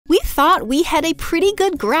thought we had a pretty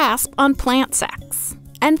good grasp on plant sex.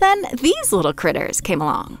 And then these little critters came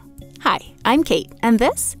along. Hi, I'm Kate, and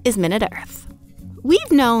this is MinuteEarth.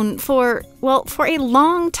 We've known for a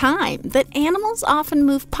long time that animals often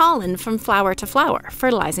move pollen from flower to flower,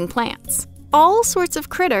 fertilizing plants. All sorts of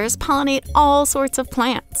critters pollinate all sorts of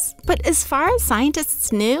plants. But as far as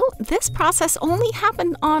scientists knew, this process only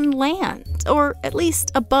happened on land, or at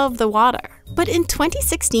least above the water. But in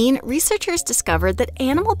 2016, researchers discovered that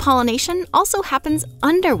animal pollination also happens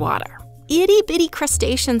underwater. Itty-bitty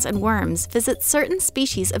crustaceans and worms visit certain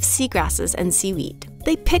species of seagrasses and seaweed.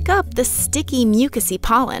 They pick up the sticky mucousy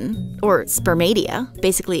pollen, or Spermatia,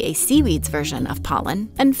 basically a seaweed's version of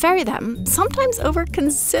pollen, and ferry them, sometimes over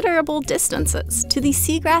considerable distances, to the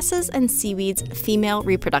seagrasses and seaweed's female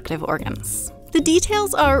reproductive organs. The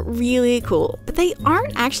details are really cool, but they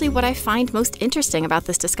aren't actually what I find most interesting about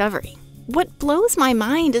this discovery. What blows my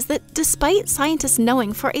mind is that despite scientists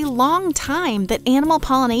knowing for a long time that animal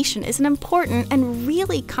pollination is an important and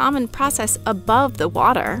really common process above the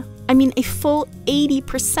water, I mean a full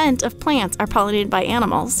 80% of plants are pollinated by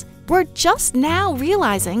animals, we're just now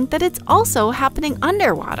realizing that it's also happening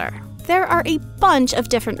underwater. There are a bunch of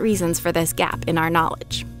different reasons for this gap in our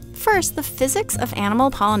knowledge. First, the physics of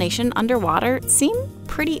animal pollination underwater seem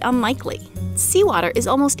pretty unlikely. Seawater is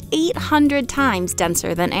almost 800 times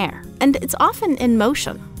denser than air, and it's often in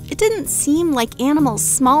motion. It didn't seem like animals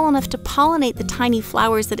small enough to pollinate the tiny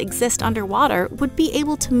flowers that exist underwater would be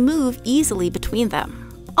able to move easily between them.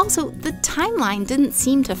 Also, the timeline didn't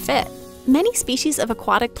seem to fit. Many species of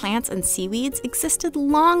aquatic plants and seaweeds existed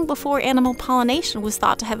long before animal pollination was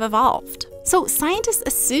thought to have evolved. So scientists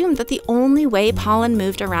assumed that the only way pollen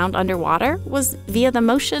moved around underwater was via the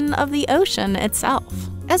motion of the ocean itself.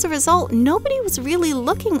 As a result, nobody was really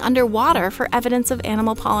looking underwater for evidence of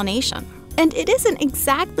animal pollination. And it isn't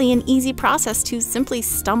exactly an easy process to simply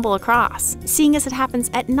stumble across, seeing as it happens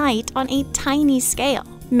at night on a tiny scale.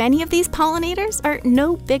 Many of these pollinators are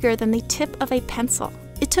no bigger than the tip of a pencil.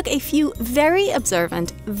 It took a few very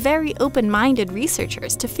observant, very open-minded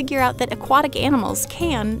researchers to figure out that aquatic animals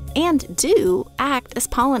can, and do, act as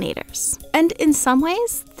pollinators. And in some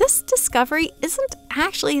ways, this discovery isn't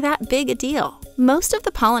actually that big a deal. Most of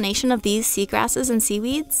the pollination of these seagrasses and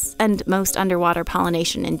seaweeds, and most underwater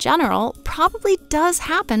pollination in general, probably does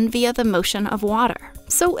happen via the motion of water.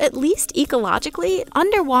 So at least ecologically,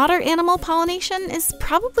 underwater animal pollination is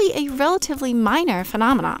probably a relatively minor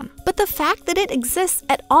phenomenon. But the fact that it exists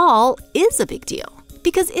at all is a big deal,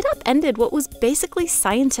 because it upended what was basically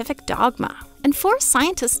scientific dogma, and forced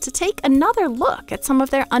scientists to take another look at some of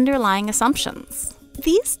their underlying assumptions.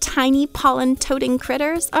 These tiny pollen-toting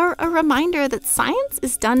critters are a reminder that science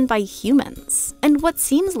is done by humans, and what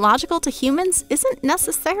seems logical to humans isn't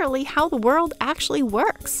necessarily how the world actually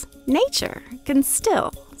works. Nature can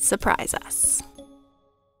still surprise us.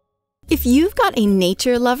 If you've got a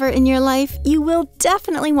nature lover in your life, you will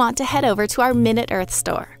definitely want to head over to our MinuteEarth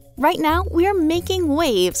store. Right now, we're making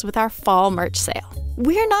waves with our fall merch sale.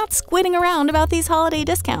 We're not squidding around about these holiday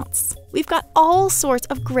discounts. We've got all sorts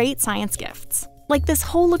of great science gifts, like this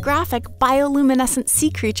holographic bioluminescent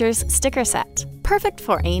sea creatures sticker set, perfect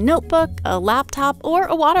for a notebook, a laptop, or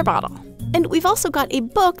a water bottle. And we've also got a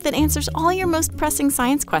book that answers all your most pressing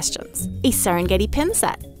science questions, a Serengeti pin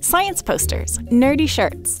set, science posters, nerdy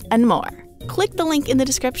shirts, and more. Click the link in the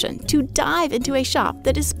description to dive into a shop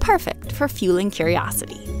that is perfect for fueling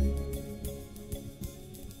curiosity.